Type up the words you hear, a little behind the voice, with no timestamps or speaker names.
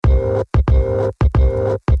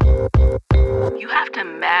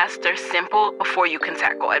master simple before you can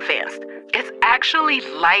tackle advanced. It's actually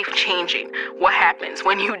life-changing what happens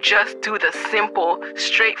when you just do the simple,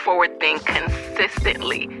 straightforward thing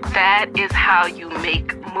consistently. That is how you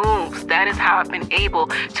make moves. That is how I've been able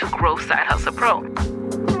to grow Side Hustle Pro.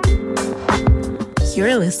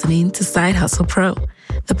 You're listening to Side Hustle Pro,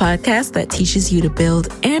 the podcast that teaches you to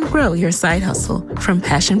build and grow your side hustle from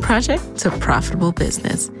passion project to profitable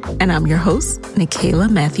business. And I'm your host, Nicaila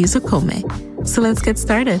Matthews-Okome. So let's get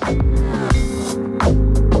started.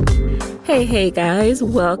 Hey guys,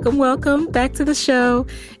 welcome back to the show.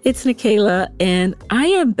 It's Nicaila, and I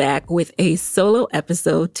am back with a solo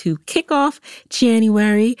episode to kick off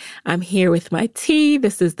January. I'm here with my tea.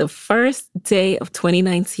 This is the first day of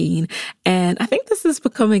 2019, and I think this is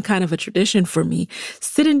becoming kind of a tradition for me,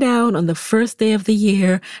 sitting down on the first day of the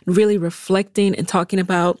year, really reflecting and talking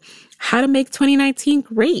about how to make 2019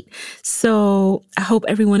 great. So I hope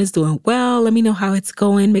everyone is doing well. Let me know how it's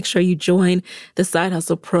going. Make sure you join the Side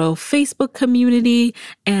Hustle Pro Facebook community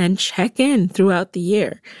and check in throughout the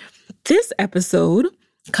year. This episode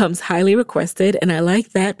comes highly requested, and I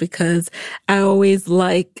like that because I always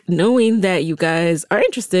like knowing that you guys are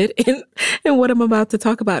interested in what I'm about to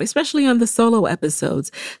talk about, especially on the solo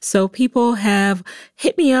episodes. So people have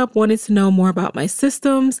hit me up, wanted to know more about my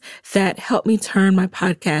systems that help me turn my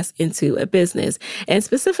podcast into a business, and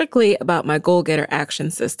specifically about my Goal Getter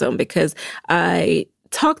Action System, because I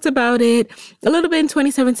talked about it a little bit in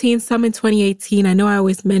 2017, some in 2018. I know I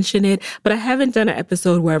always mention it, but I haven't done an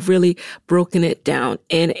episode where I've really broken it down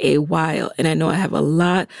in a while. And I know I have a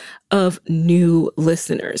lot of new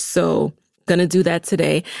listeners. So gonna do that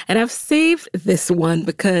today. And I've saved this one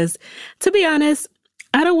because, to be honest,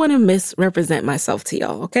 I don't want to misrepresent myself to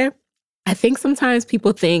y'all, okay? I think sometimes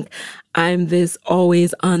people think I'm this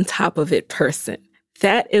always on top of it person.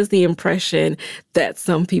 That is the impression that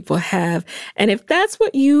some people have. And if that's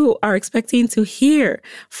what you are expecting to hear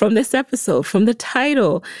from this episode, from the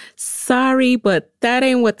title, sorry, but that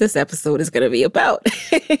ain't what this episode is going to be about.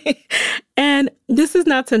 And this is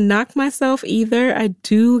not to knock myself either. I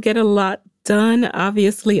do get a lot done,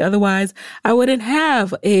 obviously. Otherwise, I wouldn't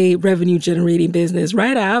have a revenue generating business,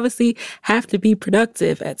 right? I obviously have to be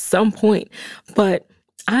productive at some point. But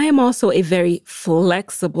I am also a very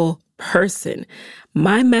flexible person.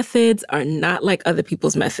 My methods are not like other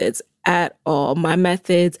people's methods at all. My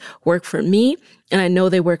methods work for me, and I know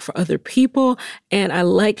they work for other people. And I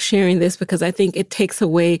like sharing this because I think it takes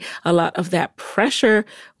away a lot of that pressure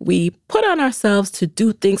we put on ourselves to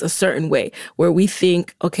do things a certain way, where we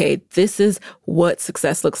think, okay, this is what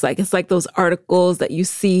success looks like. It's like those articles that you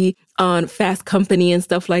see on Fast Company and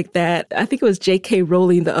stuff like that. I think it was J.K.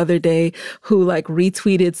 Rowling the other day who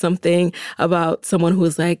retweeted something about someone who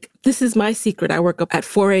was like, this is my secret. I work up at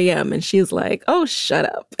 4 a.m. And she's like, oh, shut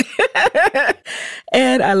up.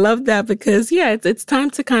 And I love that because, it's time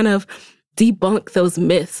to kind of debunk those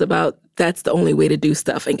myths about that's the only way to do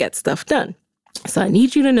stuff and get stuff done. So I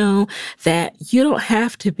need you to know that you don't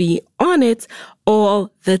have to be on it all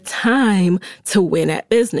the time to win at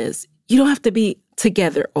business. You don't have to be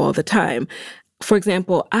together all the time. For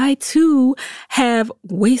example, I too have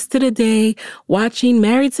wasted a day watching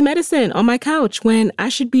Married to Medicine on my couch when I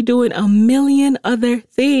should be doing a million other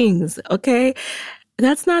things, okay?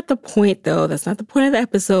 That's not the point though. That's not the point of the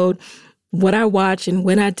episode. What I watch and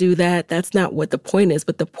when I do that, that's not what the point is.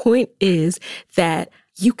 But the point is that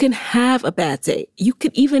you can have a bad day. You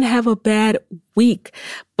could even have a bad week,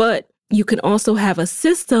 but you can also have a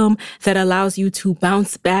system that allows you to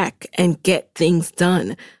bounce back and get things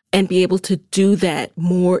done and be able to do that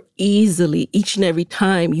more easily each and every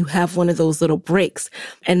time you have one of those little breaks.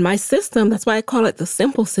 And my system, that's why I call it the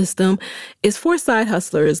simple system, is for side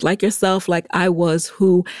hustlers like yourself, like I was,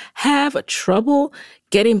 who have trouble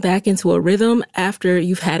getting back into a rhythm after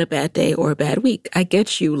you've had a bad day or a bad week. I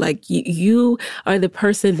get you. You are the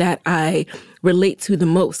person that I relate to the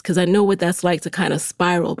most because I know what that's like to kind of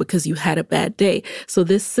spiral because you had a bad day. So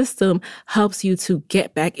this system helps you to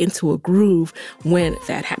get back into a groove when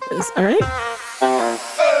that happens. All right.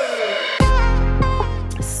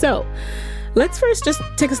 So let's first just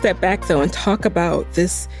take a step back though and talk about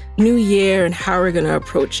this new year and how we're going to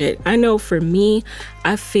approach it. I know for me,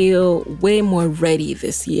 I feel way more ready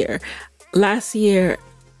this year. Last year,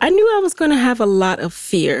 I knew I was going to have a lot of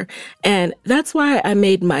fear, and that's why I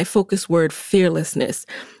made my focus word fearlessness.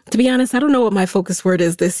 To be honest, I don't know what my focus word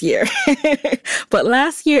is this year, but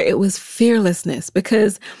last year it was fearlessness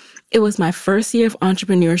because it was my first year of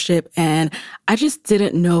entrepreneurship and I just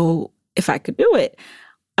didn't know if I could do it.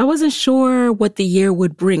 I wasn't sure what the year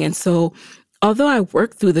would bring. And so although I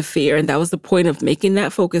worked through the fear, and that was the point of making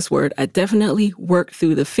that focus word, I definitely worked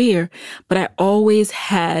through the fear, but I always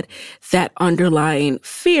had that underlying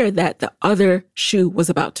fear that the other shoe was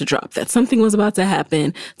about to drop, that something was about to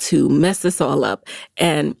happen to mess this all up.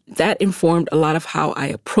 And that informed a lot of how I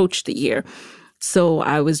approached the year. So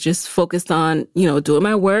I was just focused on, doing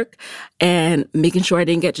my work and making sure I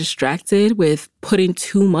didn't get distracted with putting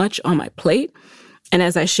too much on my plate. And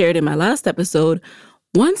as I shared in my last episode,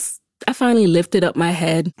 once I finally lifted up my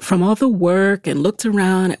head from all the work and looked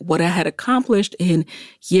around at what I had accomplished in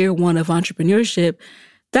year one of entrepreneurship,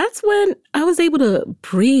 that's when I was able to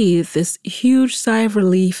breathe this huge sigh of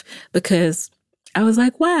relief, because I was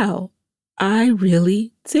like, wow, I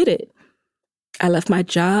really did it. I left my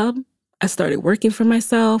job. I started working for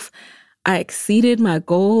myself. I exceeded my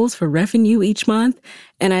goals for revenue each month,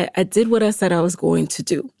 and I did what I said I was going to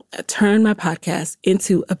do. I turned my podcast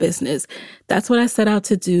into a business. That's what I set out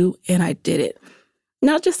to do, and I did it.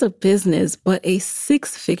 Not just a business, but a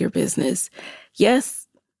 6-figure business. Yes,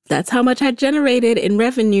 that's how much I generated in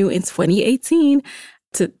revenue in 2018.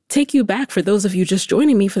 To take you back, for those of you just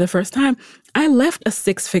joining me for the first time, I left a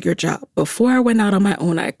 6-figure job. Before I went out on my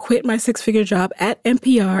own, I quit my 6-figure job at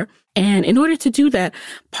NPR. And in order to do that,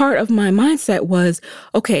 part of my mindset was,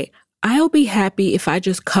 okay, I'll be happy if I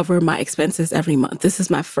just cover my expenses every month. This is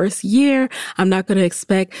my first year. I'm not going to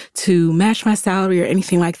expect to match my salary or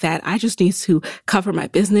anything like that. I just need to cover my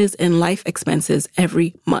business and life expenses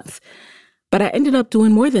every month. But I ended up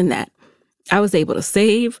doing more than that. I was able to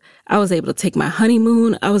save. I was able to take my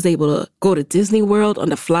honeymoon. I was able to go to Disney World on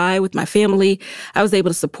the fly with my family. I was able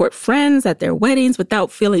to support friends at their weddings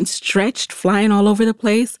without feeling stretched, flying all over the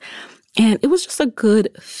place. And it was just a good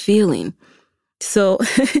feeling. So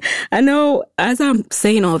I know as I'm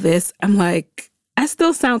saying all this, I'm like, I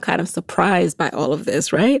still sound kind of surprised by all of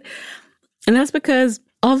this, right? And that's because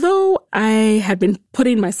although I had been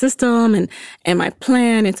putting my system and my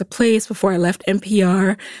plan into place before I left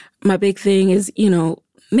NPR, my big thing is,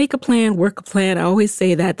 make a plan, work a plan. I always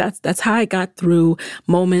say that that's how I got through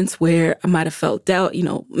moments where I might have felt doubt,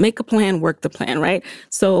 make a plan, work the plan, right?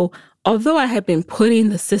 So although I had been putting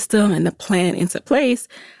the system and the plan into place,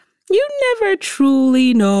 you never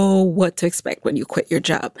truly know what to expect when you quit your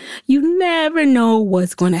job. You never know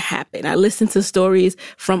what's going to happen. I listen to stories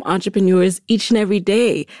from entrepreneurs each and every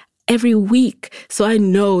day, every week. So I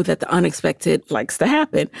know that the unexpected likes to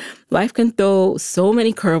happen. Life can throw so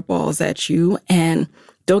many curveballs at you. And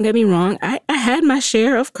don't get me wrong, I had my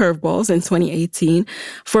share of curveballs in 2018.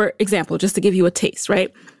 For example, just to give you a taste,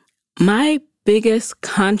 right? My biggest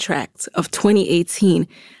contract of 2018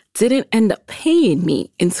 didn't end up paying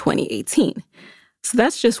me in 2018. So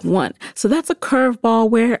that's just one. So that's a curveball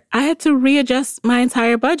where I had to readjust my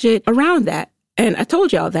entire budget around that. And I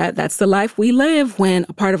told y'all that that's the life we live when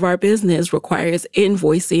a part of our business requires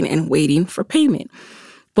invoicing and waiting for payment.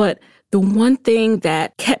 But the one thing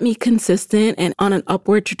that kept me consistent and on an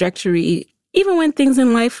upward trajectory, even when things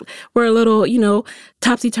in life were a little,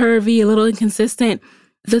 topsy-turvy, a little inconsistent,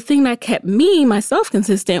 the thing that kept me, myself,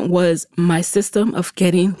 consistent was my system of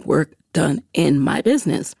getting work done in my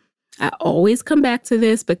business. I always come back to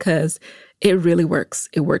this because it really works.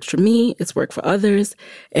 It works for me. It's worked for others.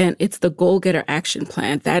 And it's the Goal Getter Action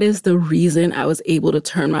Plan. That is the reason I was able to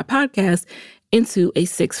turn my podcast into a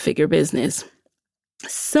 6-figure business.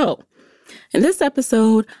 So in this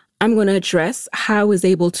episode, I'm going to address how I was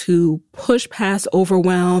able to push past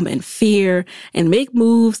overwhelm and fear and make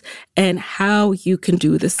moves, and how you can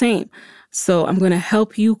do the same. So I'm going to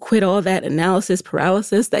help you quit all that analysis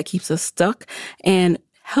paralysis that keeps us stuck and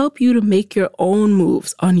help you to make your own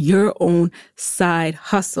moves on your own side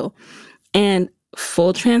hustle. And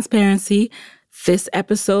full transparency, this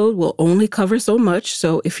episode will only cover so much.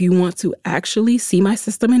 So if you want to actually see my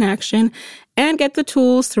system in action and get the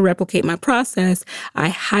tools to replicate my process, I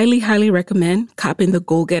highly, highly recommend copying the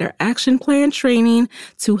Goal Getter Action Plan training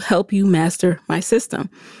to help you master my system.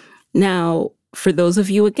 Now, for those of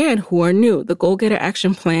you, again, who are new, the Goal Getter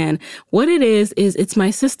Action Plan, what it is it's my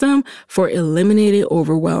system for eliminating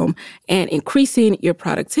overwhelm and increasing your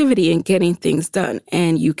productivity and getting things done.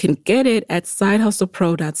 And you can get it at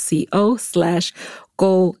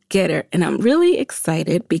sidehustlepro.co/goalgetter. And I'm really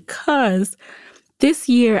excited because this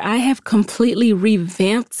year, I have completely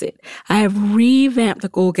revamped it. I have revamped the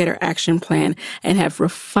Goal Getter Action Plan and have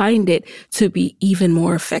refined it to be even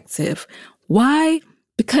more effective. Why?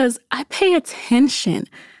 Because I pay attention.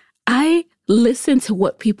 I listen to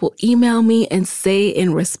what people email me and say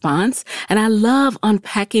in response. And I love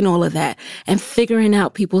unpacking all of that and figuring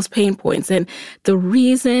out people's pain points. And the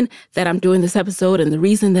reason that I'm doing this episode and the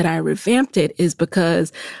reason that I revamped it is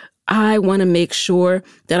because I want to make sure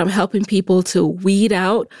that I'm helping people to weed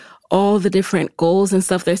out all the different goals and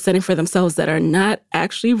stuff they're setting for themselves that are not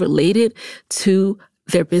actually related to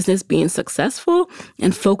their business being successful,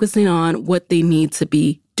 and focusing on what they need to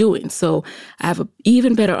be doing. So I have an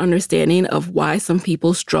even better understanding of why some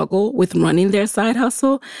people struggle with running their side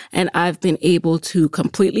hustle. And I've been able to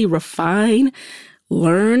completely refine,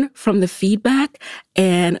 learn from the feedback,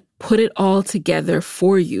 and put it all together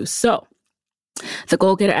for you. So the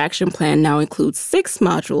Goal Getter Action Plan now includes 6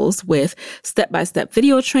 modules with step-by-step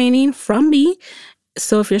video training from me.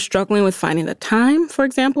 So if you're struggling with finding the time, for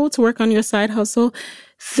example, to work on your side hustle,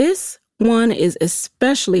 this one is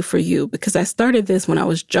especially for you because I started this when I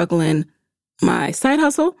was juggling my side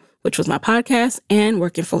hustle, which was my podcast, and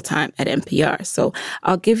working full-time at NPR. So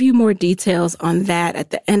I'll give you more details on that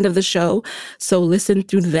at the end of the show. So listen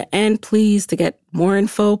through to the end, please, to get more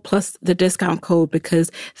info plus the discount code, because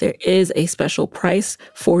there is a special price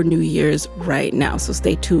for New Year's right now. So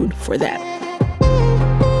stay tuned for that.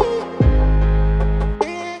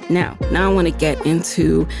 Now I want to get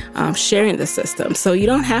into sharing the system. So you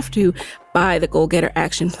don't have to buy the Goal Getter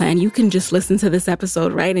Action Plan. You can just listen to this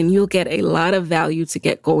episode, right? And you'll get a lot of value to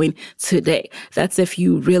get going today. That's if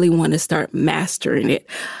you really want to start mastering it.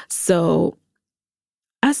 So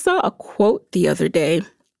I saw a quote the other day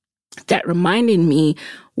that reminded me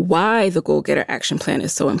why the Goal Getter Action Plan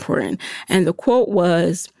is so important. And the quote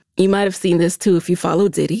was, you might have seen this too if you follow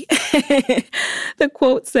Diddy. The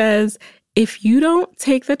quote says, "If you don't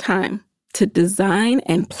take the time to design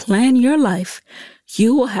and plan your life,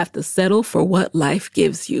 you will have to settle for what life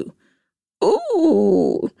gives you."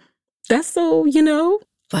 Ooh, that's so,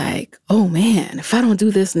 like, oh man, if I don't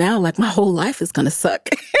do this now, like my whole life is going to suck.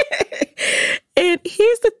 And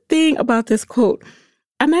here's the thing about this quote.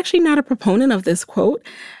 I'm actually not a proponent of this quote.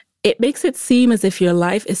 It makes it seem as if your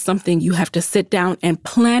life is something you have to sit down and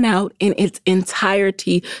plan out in its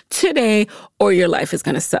entirety today, or your life is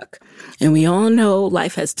going to suck. And we all know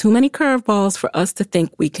life has too many curveballs for us to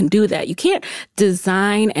think we can do that. You can't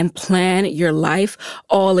design and plan your life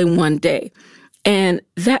all in one day. And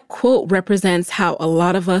that quote represents how a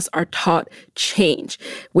lot of us are taught change.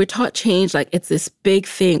 We're taught change like it's this big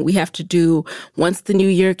thing we have to do. Once the new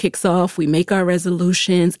year kicks off, we make our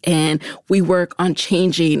resolutions and we work on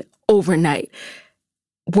changing overnight.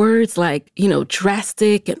 Words like,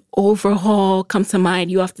 drastic and overhaul come to mind.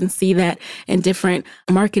 You often see that in different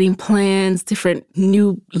marketing plans, different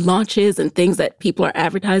new launches and things that people are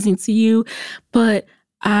advertising to you. But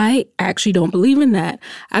I actually don't believe in that.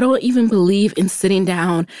 I don't even believe in sitting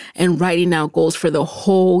down and writing out goals for the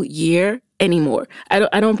whole year anymore.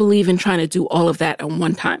 I don't believe in trying to do all of that at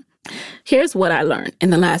one time. Here's what I learned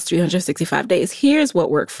in the last 365 days. Here's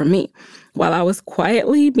what worked for me. While I was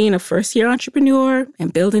quietly being a first-year entrepreneur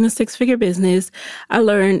and building a 6-figure business, I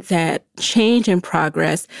learned that change and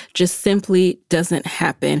progress just simply doesn't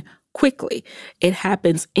happen quickly. It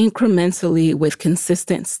happens incrementally with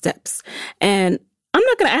consistent steps. And I'm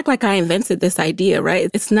not going to act like I invented this idea, right?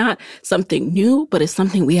 It's not something new, but it's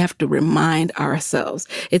something we have to remind ourselves.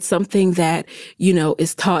 It's something that,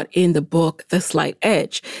 is taught in the book, The Slight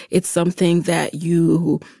Edge. It's something that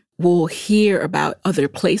you will hear about other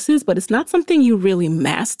places, but it's not something you really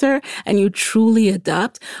master and you truly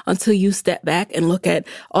adopt until you step back and look at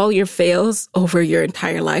all your fails over your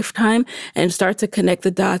entire lifetime and start to connect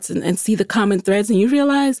the dots and see the common threads. And you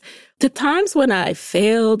realize the times when I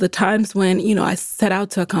failed, the times when, I set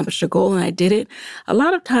out to accomplish a goal and I did it, a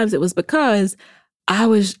lot of times it was because I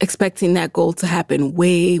was expecting that goal to happen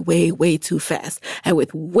way, way, way too fast and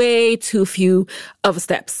with way too few of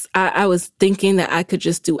steps. I was thinking that I could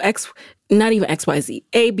just do not even X, Y, Z,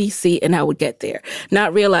 A, B, C, and I would get there,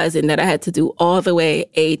 not realizing that I had to do all the way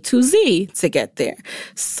A to Z to get there.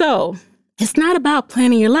 So it's not about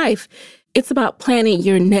planning your life. It's about planning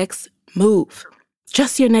your next move,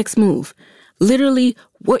 just your next move, literally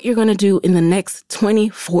what you're going to do in the next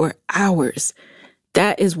 24 hours.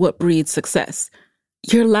 That is what breeds success.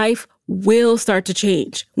 Your life will start to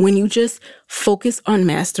change when you just focus on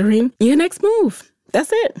mastering your next move. That's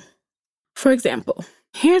it. For example,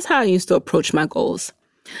 here's how I used to approach my goals.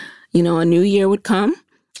 A new year would come.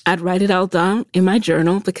 I'd write it all down in my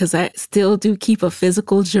journal because I still do keep a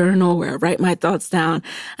physical journal where I write my thoughts down.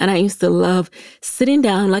 And I used to love sitting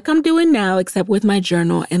down like I'm doing now, except with my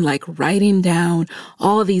journal and like writing down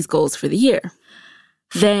all these goals for the year.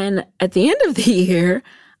 Then at the end of the year,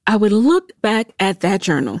 I would look back at that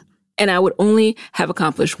journal and I would only have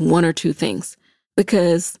accomplished 1 or 2 things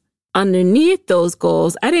because underneath those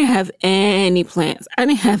goals, I didn't have any plans. I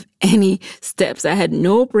didn't have any steps. I had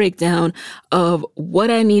no breakdown of what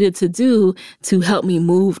I needed to do to help me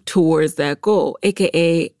move towards that goal,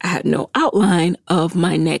 aka I had no outline of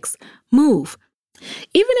my next move.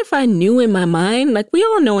 Even if I knew in my mind, like we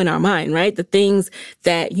all know in our mind, right? The things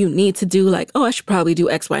that you need to do, like, oh, I should probably do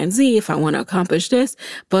X, Y, and Z if I want to accomplish this.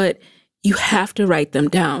 But you have to write them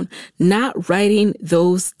down. Not writing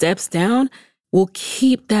those steps down will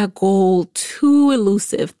keep that goal too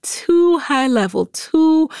elusive, too high level,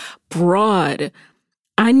 too broad.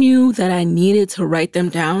 I knew that I needed to write them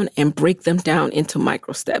down and break them down into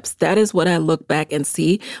micro steps. That is what I look back and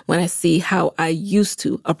see when I see how I used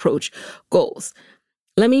to approach goals.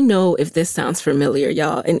 Let me know if this sounds familiar,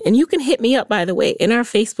 y'all. And you can hit me up, by the way, in our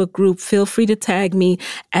Facebook group. Feel free to tag me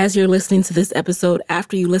as you're listening to this episode.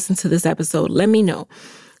 After you listen to this episode, let me know.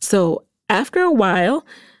 So after a while,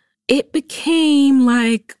 it became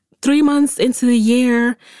like 3 months into the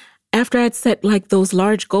year after I'd set like those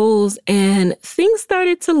large goals, and things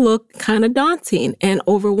started to look kind of daunting and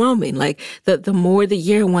overwhelming. Like the more the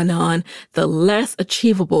year went on, the less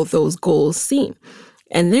achievable those goals seemed.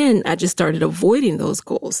 And then I just started avoiding those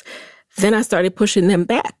goals. Then I started pushing them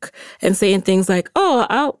back and saying things like, oh,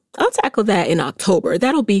 I'll tackle that in October.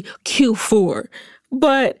 That'll be Q4.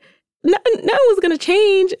 But nothing was going to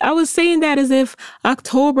change. I was saying that as if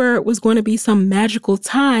October was going to be some magical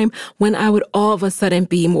time when I would all of a sudden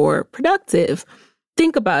be more productive.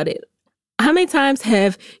 Think about it. How many times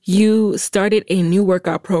have you started a new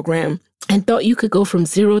workout program and thought you could go from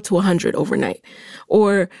 0 to 100 overnight?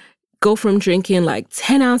 Or go from drinking like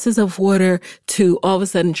 10 ounces of water to all of a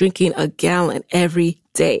sudden drinking a gallon every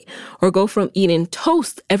day, or go from eating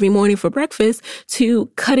toast every morning for breakfast to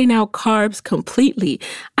cutting out carbs completely.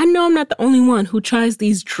 I know I'm not the only one who tries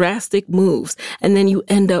these drastic moves, and then you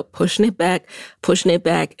end up pushing it back.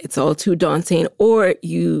 It's all too daunting, or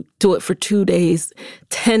you do it for 2 days,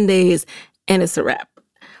 10 days, and it's a wrap.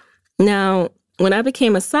 Now, when I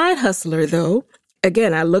became a side hustler, though,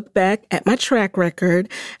 again, I look back at my track record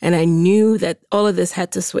and I knew that all of this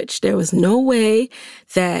had to switch. There was no way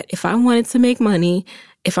that if I wanted to make money,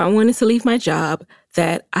 if I wanted to leave my job,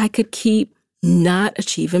 that I could keep not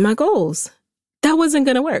achieving my goals. That wasn't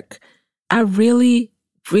going to work. I really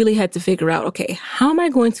had to figure out, okay, how am I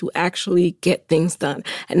going to actually get things done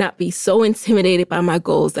and not be so intimidated by my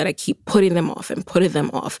goals that I keep putting them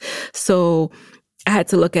off. So I had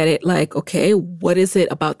to look at it like, okay, what is it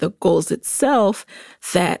about the goals itself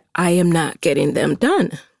that I am not getting them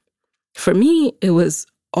done? For me, it was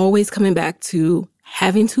always coming back to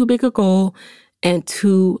having too big a goal and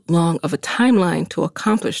too long of a timeline to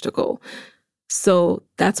accomplish the goal. So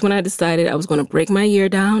that's when I decided I was going to break my year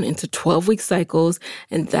down into 12-week cycles,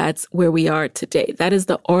 and that's where we are today. That is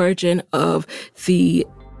the origin of the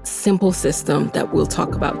simple system that we'll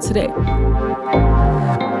talk about today.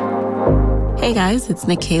 Hey guys, it's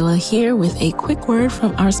Nicaila here with a quick word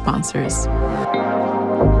from our sponsors.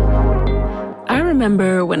 I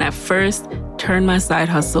remember when I first turned my side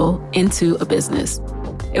hustle into a business.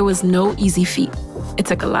 It was no easy feat. It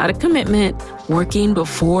took a lot of commitment, working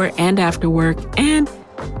before and after work, and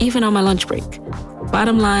even on my lunch break.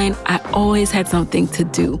 Bottom line, I always had something to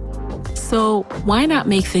do. So why not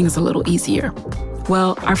make things a little easier?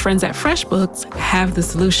 Well, our friends at FreshBooks have the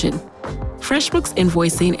solution. FreshBooks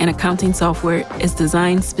invoicing and accounting software is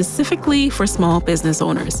designed specifically for small business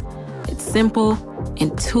owners. It's simple,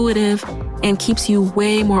 intuitive, and keeps you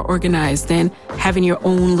way more organized than having your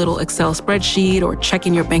own little Excel spreadsheet or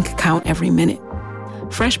checking your bank account every minute.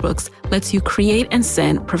 FreshBooks lets you create and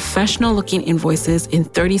send professional-looking invoices in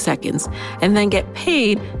 30 seconds and then get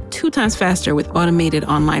paid 2 times faster with automated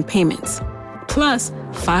online payments. Plus,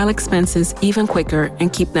 file expenses even quicker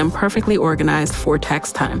and keep them perfectly organized for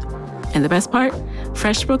tax time. And the best part?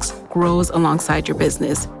 FreshBooks grows alongside your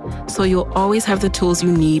business, so you'll always have the tools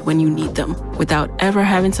you need when you need them without ever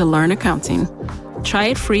having to learn accounting. Try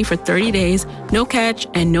it free for 30 days, no catch,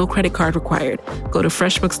 and no credit card required. Go to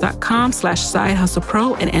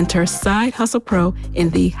freshbooks.com/sidehustlepro and enter Side Hustle Pro in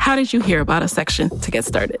the How Did You Hear About Us section to get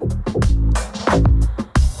started.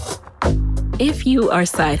 If you are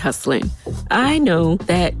side hustling, I know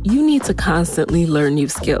that you need to constantly learn new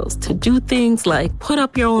skills to do things like put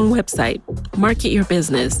up your own website, market your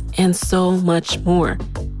business, and so much more.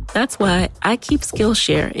 That's why I keep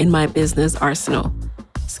Skillshare in my business arsenal.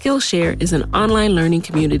 Skillshare is an online learning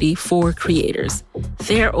community for creators.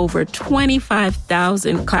 There are over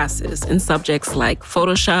 25,000 classes in subjects like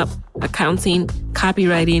Photoshop, accounting,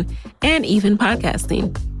 copywriting, and even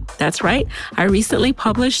podcasting. That's right. I recently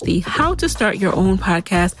published the How to Start Your Own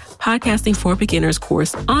Podcast, Podcasting for Beginners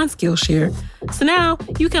course on Skillshare. So now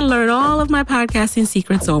you can learn all of my podcasting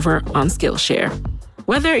secrets over on Skillshare.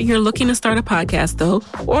 Whether you're looking to start a podcast, though,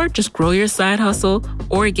 or just grow your side hustle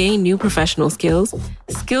or gain new professional skills,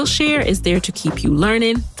 Skillshare is there to keep you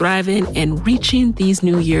learning, thriving, and reaching these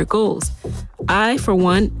New Year goals. I, for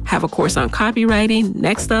one, have a course on copywriting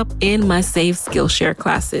next up in my Save Skillshare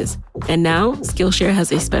classes. And now, Skillshare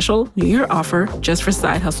has a special New Year offer just for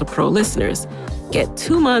Side Hustle Pro listeners. Get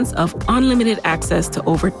 2 months of unlimited access to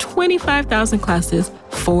over 25,000 classes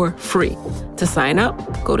for free. To sign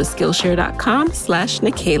up, go to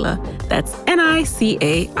Skillshare.com/Nicaila. That's Nicaila.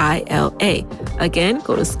 Again,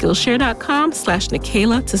 go to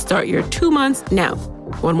Skillshare.com/Nicaila to start your 2 months now.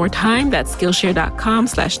 One more time, that's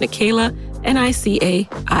Skillshare.com/Nicaila,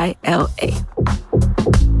 Nicaila.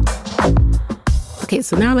 Okay,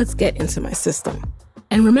 so now let's get into my system.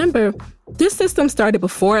 And remember, this system started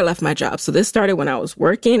before I left my job. So this started when I was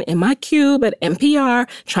working in my cube at NPR,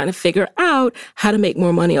 trying to figure out how to make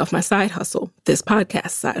more money off my side hustle, this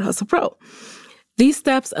podcast, Side Hustle Pro. These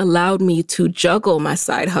steps allowed me to juggle my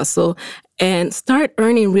side hustle and start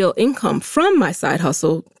earning real income from my side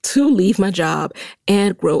hustle to leave my job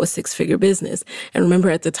and grow a 6-figure business. And remember,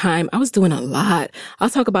 at the time, I was doing a lot. I'll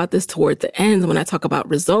talk about this toward the end when I talk about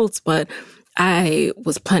results, but I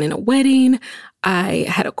was planning a wedding. I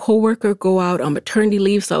had a coworker go out on maternity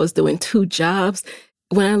leave, so I was doing 2 jobs.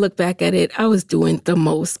 When I look back at it, I was doing the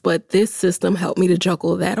most, but this system helped me to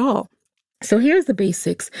juggle that all. So here's the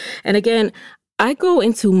basics. And again, I go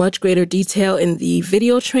into much greater detail in the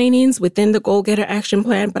video trainings within the Goal Getter Action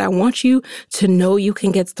Plan, but I want you to know you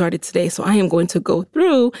can get started today. So I am going to go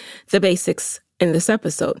through the basics in this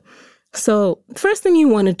episode. So first thing you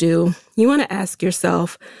want to do, you want to ask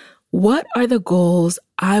yourself, what are the goals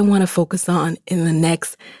I want to focus on in the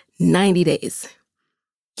next 90 days?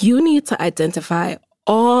 You need to identify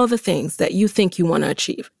all the things that you think you want to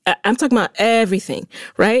achieve. I'm talking about everything,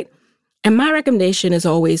 right? And my recommendation is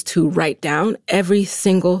always to write down every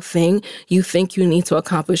single thing you think you need to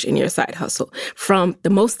accomplish in your side hustle. From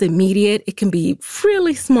the most immediate, it can be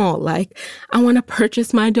really small, like I want to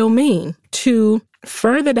purchase my domain, to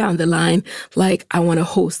further down the line, like I want to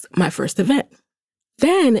host my first event.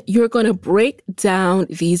 Then you're going to break down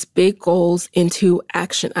these big goals into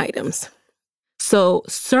action items. So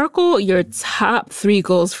circle your top 3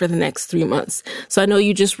 goals for the next 3 months. So I know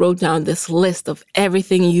you just wrote down this list of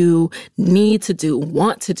everything you need to do,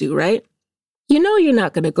 want to do, right? You know you're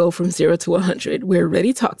not going to go from 0 to 100. We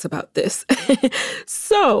already talked about this.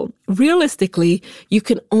 So realistically, you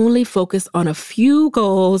can only focus on a few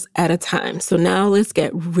goals at a time. So now let's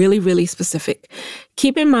get really, really specific.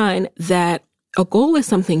 Keep in mind that a goal is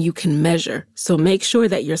something you can measure. So make sure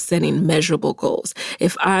that you're setting measurable goals.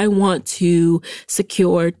 If I want to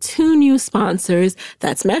secure 2 new sponsors,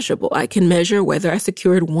 that's measurable. I can measure whether I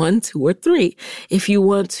secured 1, 2, or 3. If you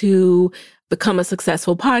want to become a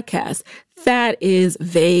successful podcast, that is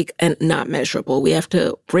vague and not measurable. We have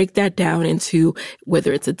to break that down into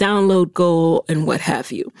whether it's a download goal and what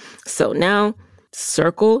have you. So now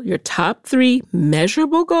circle your top 3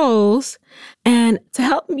 measurable goals. And to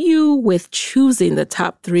help you with choosing the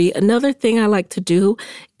top 3, another thing I like to do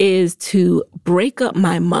is to break up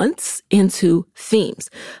my months into themes.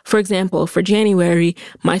 For example, for January,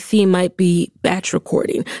 my theme might be batch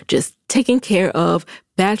recording, just taking care of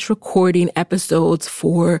batch recording episodes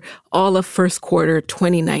for all of first quarter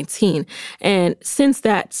 2019. And since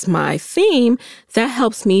that's my theme, that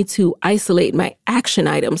helps me to isolate my action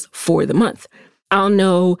items for the month. I'll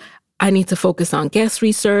know I need to focus on guest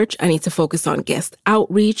research. I need to focus on guest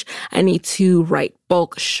outreach. I need to write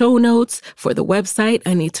bulk show notes for the website.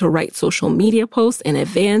 I need to write social media posts in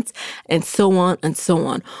advance, and so on and so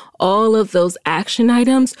on. All of those action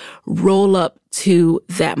items roll up to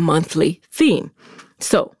that monthly theme.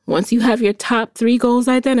 So once you have your top 3 goals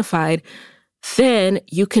identified, then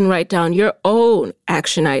you can write down your own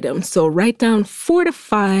action items. So write down 4 to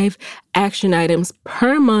 5 action items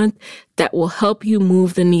per month that will help you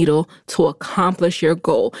move the needle to accomplish your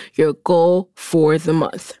goal for the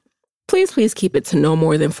month. Please keep it to no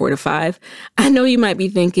more than 4 to 5. I know you might be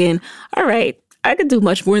thinking, all right, I could do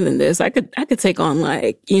much more than this. I could take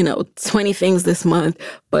on 20 things this month,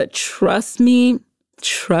 but trust me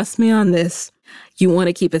on this. You want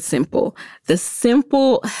to keep it simple. The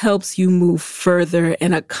simple helps you move further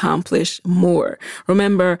and accomplish more.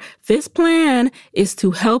 Remember, this plan is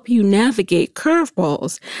to help you navigate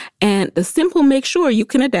curveballs, and the simple makes sure you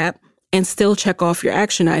can adapt and still check off your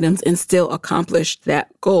action items and still accomplish that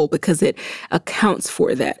goal because it accounts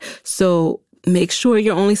for that. So make sure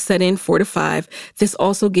you're only setting 4 to 5. This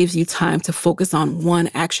also gives you time to focus on one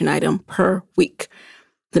action item per week.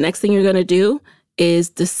 The next thing you're going to do is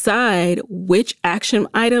decide which action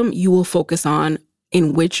item you will focus on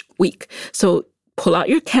in which week. So pull out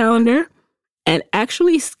your calendar and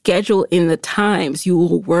actually schedule in the times you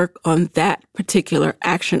will work on that particular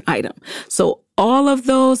action item. So all of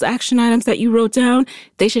those action items that you wrote down,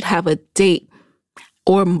 they should have a date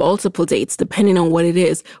or multiple dates, depending on what it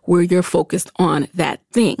is, where you're focused on that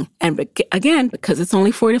thing. And again, because it's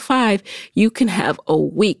only 4 to 5, you can have a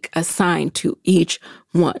week assigned to each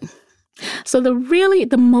one. So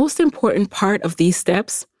the most important part of these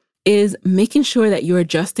steps is making sure that you're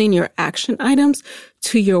adjusting your action items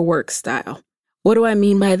to your work style. What do I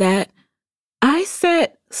mean by that? I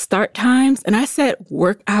set start times and I set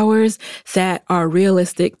work hours that are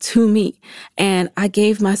realistic to me. And I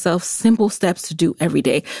gave myself simple steps to do every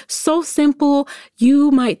day. So simple,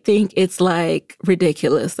 you might think it's like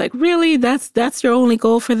ridiculous. Like, really? That's your only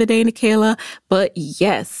goal for the day, Nicaila? But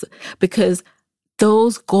yes, because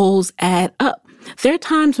those goals add up. There are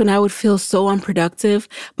times when I would feel so unproductive,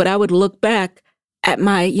 but I would look back at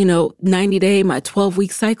my, 90-day, my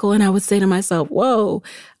 12-week cycle, and I would say to myself, whoa,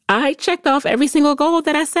 I checked off every single goal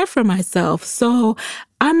that I set for myself. So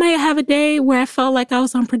I might have a day where I felt like I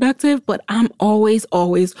was unproductive, but I'm always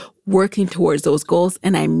working towards those goals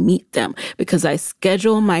and I meet them because I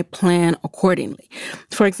schedule my plan accordingly.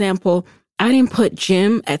 For example, I didn't put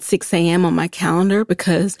gym at 6 a.m. on my calendar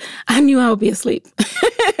because I knew I would be asleep.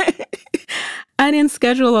 I didn't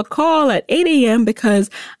schedule a call at 8 a.m. because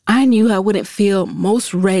I knew I wouldn't feel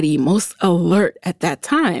most ready, most alert at that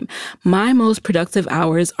time. My most productive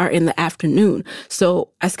hours are in the afternoon, so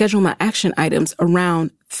I schedule my action items around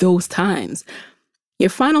those times. Your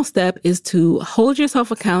final step is to hold yourself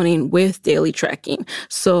accounting with daily tracking.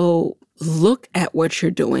 So look at what you're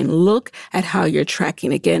doing. Look at how you're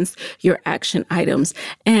tracking against your action items.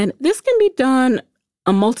 And this can be done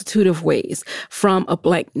a multitude of ways, from a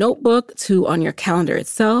blank notebook to on your calendar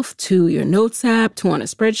itself, to your notes app, to on a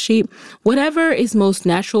spreadsheet, whatever is most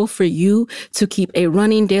natural for you to keep a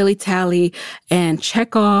running daily tally and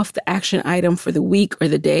check off the action item for the week or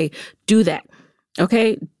the day. Do that.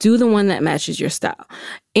 Okay, do the one that matches your style.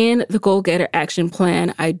 In the Goal Getter Action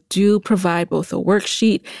Plan, I do provide both a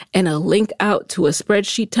worksheet and a link out to a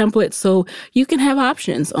spreadsheet template so you can have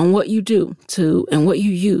options on what you do and what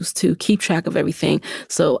you use to keep track of everything.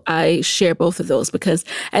 So I share both of those because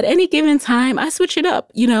at any given time, I switch it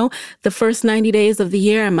up. The first 90 days of the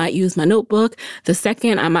year, I might use my notebook. The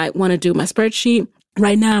second, I might want to do my spreadsheet.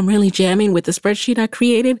 Right now, I'm really jamming with the spreadsheet I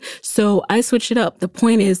created, so I switch it up. The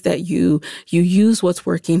point is that you use what's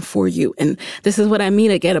working for you. And this is what I mean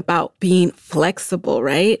again about being flexible,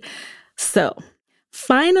 right? So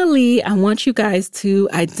finally, I want you guys to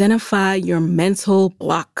identify your mental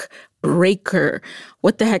block breaker.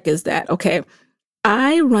 What the heck is that? Okay.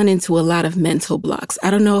 I run into a lot of mental blocks.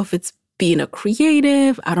 I don't know if it's being a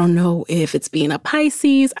creative. I don't know if it's being a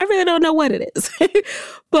Pisces. I really don't know what it is,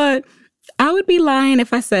 but I would be lying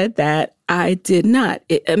if I said that I did not.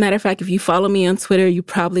 A matter of fact, if you follow me on Twitter, you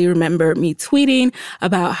probably remember me tweeting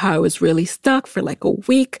about how I was really stuck for like a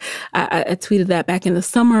week. I tweeted that back in the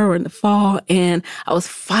summer or in the fall, and I was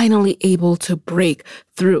finally able to break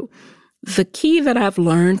through. The key that I've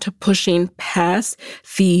learned to pushing past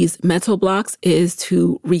these mental blocks is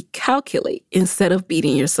to recalculate instead of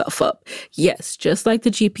beating yourself up. Yes, just like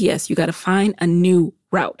the GPS, you got to find a new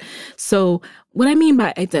route. So what I mean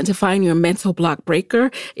by identifying your mental block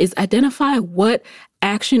breaker is identify what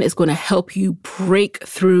action is going to help you break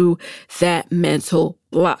through that mental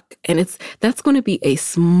block. And that's going to be a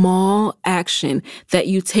small action that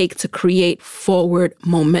you take to create forward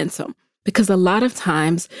momentum. Because a lot of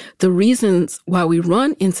times the reasons why we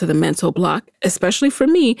run into the mental block, especially for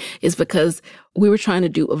me, is because we were trying to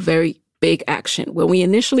do a very big action. When we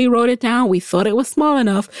initially wrote it down, we thought it was small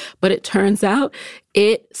enough, but it turns out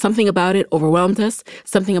something about it overwhelmed us.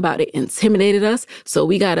 Something about it intimidated us. So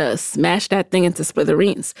we got to smash that thing into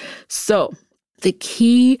smithereens. So the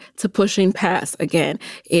key to pushing past, again,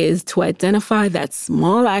 is to identify that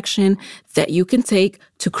small action that you can take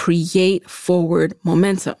to create forward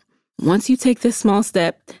momentum. Once you take this small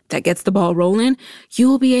step that gets the ball rolling, you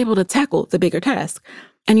will be able to tackle the bigger task.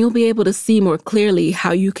 And you'll be able to see more clearly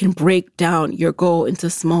how you can break down your goal into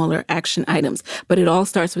smaller action items. But it all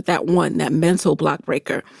starts with that mental block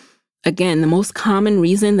breaker. Again, the most common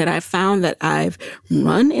reason that I've found that I've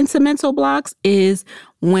run into mental blocks is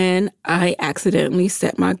when I accidentally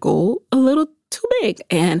set my goal a little too big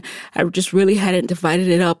and I just really hadn't divided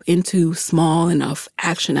it up into small enough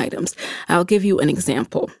action items. I'll give you an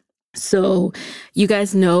example. So you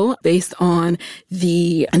guys know, based on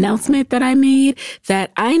the announcement that I made,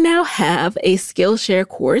 that I now have a Skillshare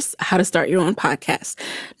course, How to Start Your Own Podcast.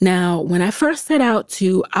 Now, when I first set out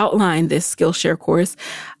to outline this Skillshare course,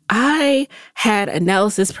 I had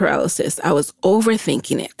analysis paralysis. I was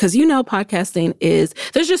overthinking it because, podcasting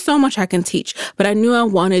there's just so much I can teach, but I knew I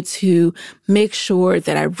wanted to make sure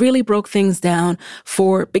that I really broke things down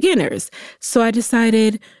for beginners. So I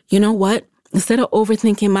decided, you know what? Instead of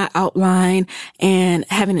overthinking my outline and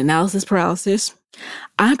having analysis paralysis,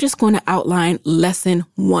 I'm just going to outline lesson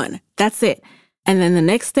 1. That's it. And then the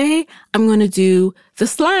next day, I'm going to do the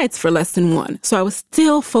slides for lesson 1. So I was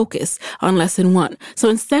still focused on lesson 1. So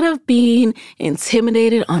instead of being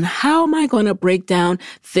intimidated on how am I going to break down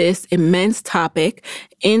this immense topic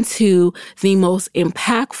into the most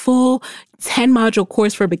impactful 10-module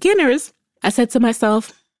course for beginners, I said to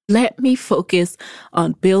myself, let me focus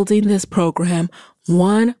on building this program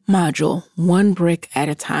one module, one brick at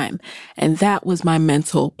a time. And that was my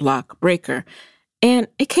mental block breaker. And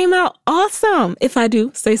it came out awesome, if I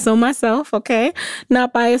do say so myself, okay?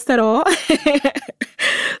 Not biased at all.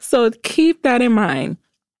 So keep that in mind.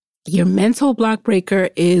 Your mental block breaker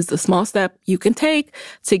is the small step you can take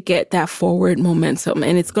to get that forward momentum.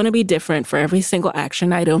 And it's going to be different for every single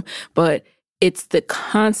action item, but it's the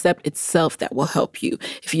concept itself that will help you.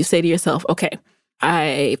 If you say to yourself, okay,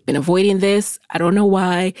 I've been avoiding this. I don't know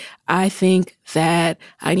why. I think that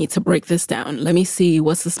I need to break this down. Let me see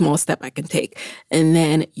what's the small step I can take. And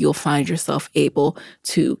then you'll find yourself able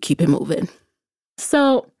to keep it moving.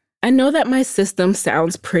 So I know that my system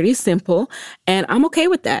sounds pretty simple, and I'm okay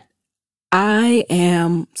with that. I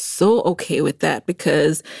am so okay with that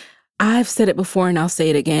because I've said it before and I'll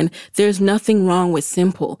say it again. There's nothing wrong with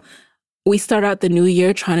simple. We start out the new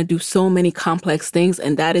year trying to do so many complex things,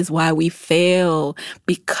 and that is why we fail,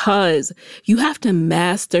 because you have to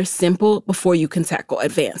master simple before you can tackle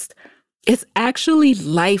advanced. It's actually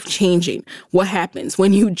life-changing what happens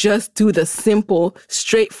when you just do the simple,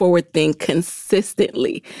 straightforward thing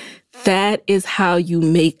consistently. That is how you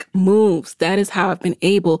make moves. That is how I've been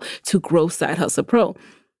able to grow Side Hustle Pro.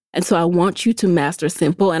 And so I want you to master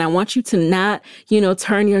simple, and I want you to not,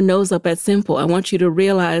 turn your nose up at simple. I want you to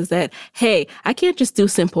realize that, hey, I can't just do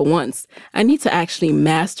simple once. I need to actually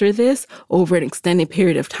master this over an extended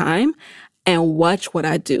period of time and watch what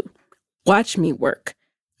I do. Watch me work.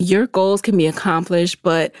 Your goals can be accomplished,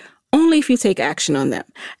 but only if you take action on them.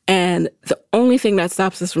 And the only thing that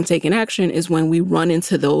stops us from taking action is when we run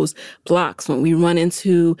into those blocks, when we run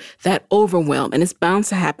into that overwhelm. And it's bound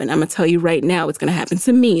to happen. I'm going to tell you right now, it's going to happen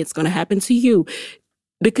to me. It's going to happen to you,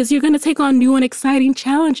 because you're going to take on new and exciting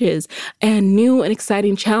challenges. And new and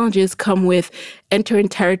exciting challenges come with entering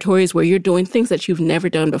territories where you're doing things that you've never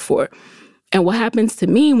done before. And what happens to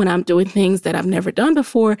me when I'm doing things that I've never done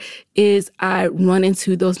before is I run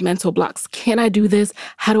into those mental blocks. Can I do this?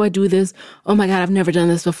 How do I do this? Oh my God, I've never done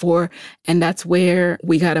this before. And that's where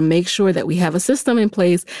we got to make sure that we have a system in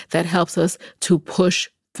place that helps us to push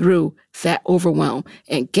through that overwhelm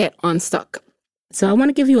and get unstuck. So I want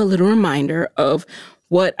to give you a little reminder of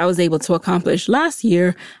what I was able to accomplish last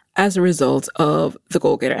year as a result of the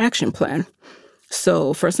Goal Getter Action Plan.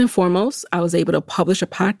 So first and foremost, I was able to publish a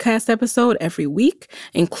podcast episode every week,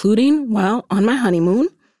 including while on my honeymoon.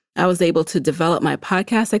 I was able to develop my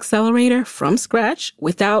podcast accelerator from scratch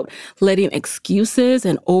without letting excuses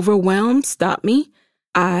and overwhelm stop me.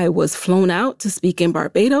 I was flown out to speak in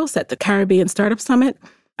Barbados at the Caribbean Startup Summit.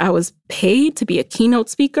 I was paid to be a keynote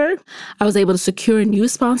speaker. I was able to secure new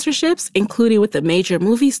sponsorships, including with a major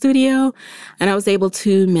movie studio. And I was able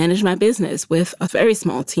to manage my business with a very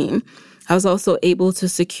small team. I was also able to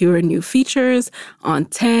secure new features on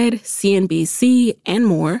TED, CNBC, and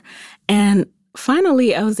more. And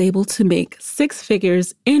finally, I was able to make 6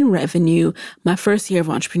 figures in revenue my first year of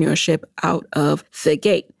entrepreneurship out of the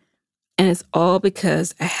gate. And it's all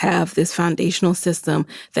because I have this foundational system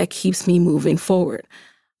that keeps me moving forward.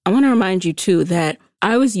 I want to remind you, too, that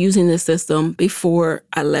I was using this system before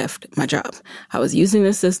I left my job. I was using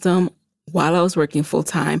this system while I was working full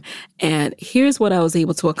time. And here's what I was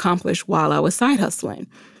able to accomplish while I was side hustling.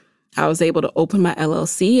 I was able to open my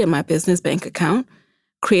LLC and my business bank account,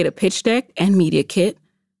 create a pitch deck and media kit,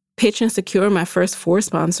 pitch and secure my first 4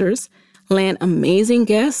 sponsors, land amazing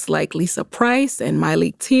guests like Lisa Price and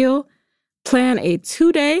Myleik Teele, plan a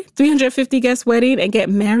 2-day, 350-guest wedding, and get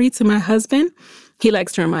married to my husband. He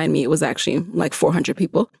likes to remind me it was actually like 400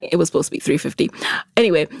 people. It was supposed to be 350.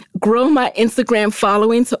 Anyway, grow my Instagram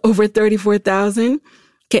following to over 34,000,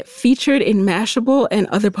 get featured in Mashable and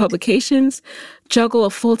other publications, juggle a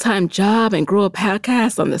full-time job and grow a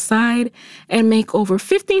podcast on the side, and make over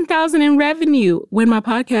 $15,000 in revenue when my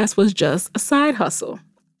podcast was just a side hustle.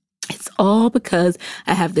 It's all because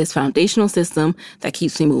I have this foundational system that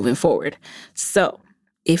keeps me moving forward. So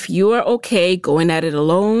if you are okay going at it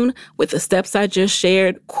alone with the steps I just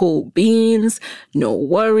shared, cool beans, no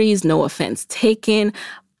worries, no offense taken.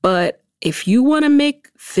 But if you want to make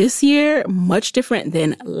this year much different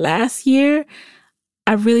than last year,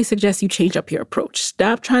 I really suggest you change up your approach.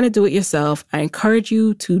 Stop trying to do it yourself. I encourage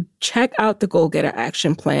you to check out the Goal Getter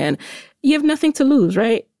Action Plan. You have nothing to lose,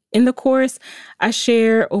 right? In the course, I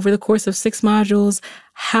share over the course of 6 modules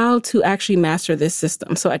how to actually master this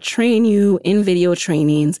system. So I train you in video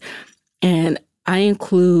trainings, and I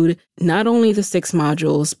include not only the 6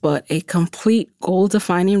 modules, but a complete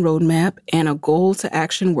goal-defining roadmap and a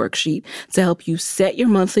goal-to-action worksheet to help you set your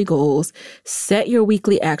monthly goals, set your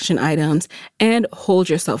weekly action items, and hold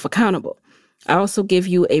yourself accountable. I also give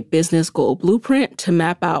you a business goal blueprint to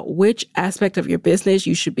map out which aspect of your business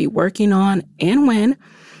you should be working on and when.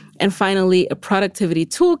 And finally, a productivity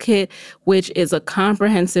toolkit, which is a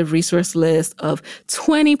comprehensive resource list of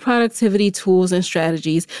 20 productivity tools and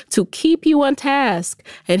strategies to keep you on task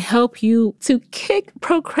and help you to kick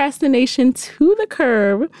procrastination to the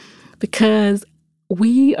curb, because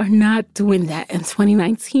we are not doing that in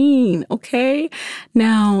 2019, okay?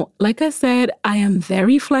 Now, like I said, I am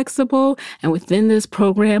very flexible, and within this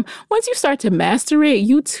program, once you start to master it,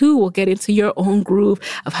 you too will get into your own groove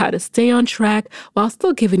of how to stay on track while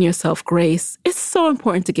still giving yourself grace. It's so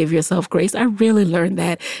important to give yourself grace. I really learned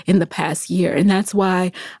that in the past year, and that's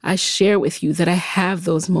why I share with you that I have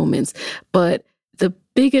those moments. But the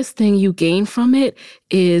biggest thing you gain from it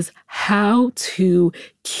is how to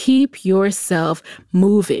keep yourself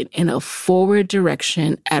moving in a forward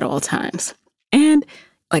direction at all times. And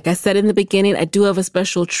like I said in the beginning, I do have a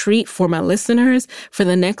special treat for my listeners. For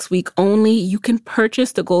the next week only, you can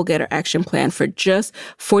purchase the Goal Getter Action Plan for just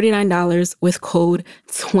 $49 with code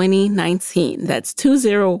 2019. That's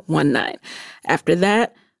 2019. After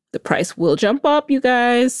that, the price will jump up, you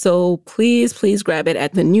guys. So please grab it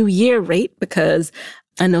at the new year rate, because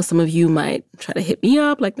I know some of you might try to hit me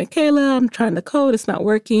up like, Nicaila, I'm trying the code, it's not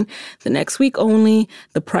working. The next week only,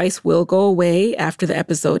 the price will go away after the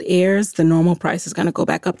episode airs. The normal price is going to go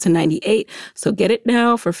back up to $98. So get it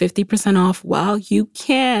now for 50% off while you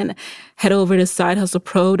can. Head over to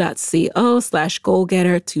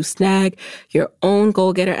sidehustlepro.co/goalgetter to snag your own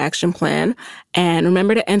Goal Getter Action Plan. And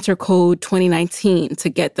remember to enter code 2019 to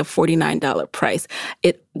get the $49 price.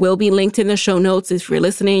 It will be linked in the show notes. If you're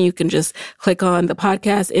listening, you can just click on the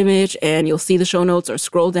podcast image and you'll see the show notes, or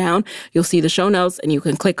scroll down. You'll see the show notes and you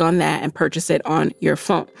can click on that and purchase it on your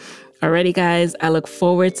phone. Alrighty, guys, I look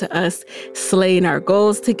forward to us slaying our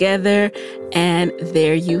goals together. And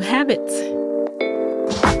there you have it.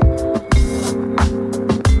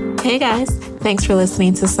 Hey guys, thanks for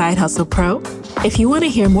listening to Side Hustle Pro. If you want to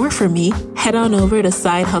hear more from me, head on over to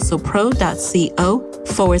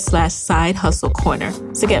sidehustlepro.co/Side Hustle Corner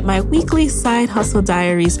to get my weekly Side Hustle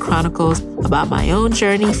Diaries chronicles about my own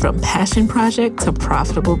journey from passion project to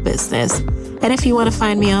profitable business. And if you want to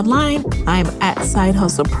find me online, I'm at Side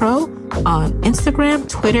Hustle Pro on Instagram,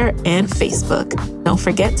 Twitter, and Facebook. Don't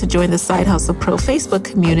forget to join the Side Hustle Pro Facebook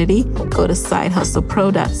community. Go to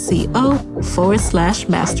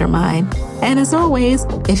sidehustlepro.co/mastermind. And as always,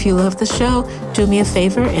 if you love the show, do me a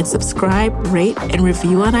favor and subscribe, rate, and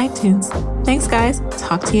review on iTunes. Thanks, guys.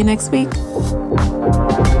 Talk to you next week.